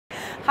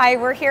Hi,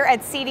 we're here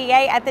at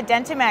CDA at the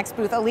Dentimax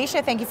booth.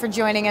 Alicia, thank you for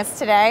joining us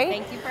today.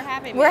 Thank you for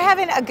having me. We're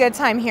having a good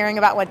time hearing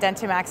about what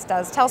Dentimax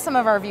does. Tell some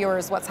of our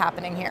viewers what's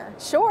happening here.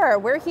 Sure,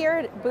 we're here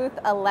at booth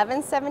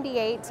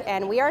 1178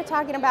 and we are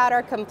talking about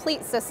our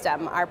complete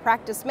system, our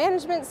practice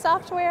management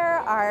software,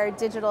 our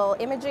digital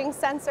imaging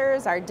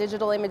sensors, our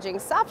digital imaging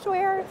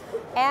software,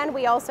 and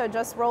we also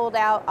just rolled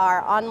out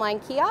our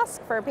online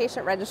kiosk for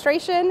patient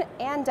registration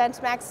and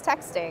Dentimax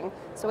texting.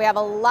 So we have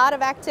a lot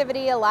of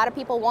activity, a lot of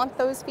people want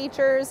those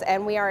features,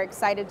 and we are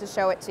excited to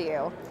show it to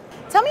you.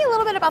 Tell me a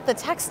little bit about the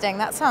texting.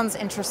 That sounds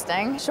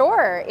interesting.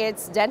 Sure,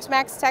 it's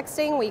Dentimax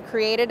texting. We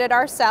created it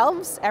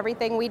ourselves.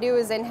 Everything we do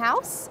is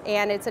in-house,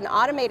 and it's an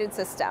automated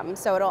system.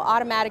 So it'll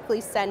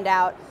automatically send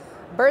out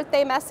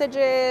birthday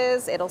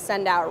messages, it'll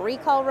send out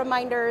recall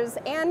reminders,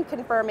 and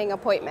confirming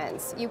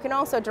appointments. You can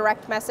also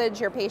direct message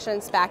your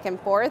patients back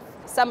and forth.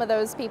 Some of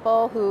those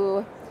people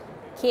who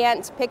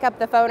can't pick up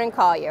the phone and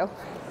call you.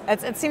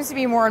 It seems to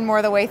be more and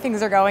more the way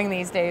things are going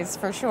these days,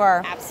 for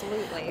sure.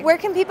 Absolutely. Where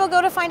can people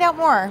go to find out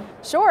more?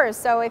 Sure,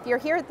 so if you're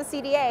here at the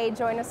CDA,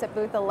 join us at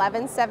booth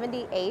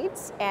 1178,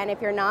 and if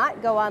you're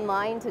not, go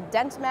online to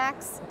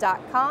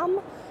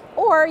dentimax.com,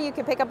 or you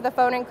can pick up the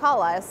phone and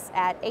call us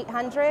at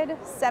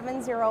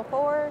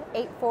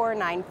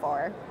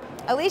 800-704-8494.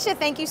 Alicia,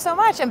 thank you so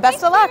much, and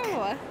best of luck. Thank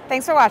you.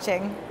 Thanks for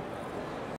watching.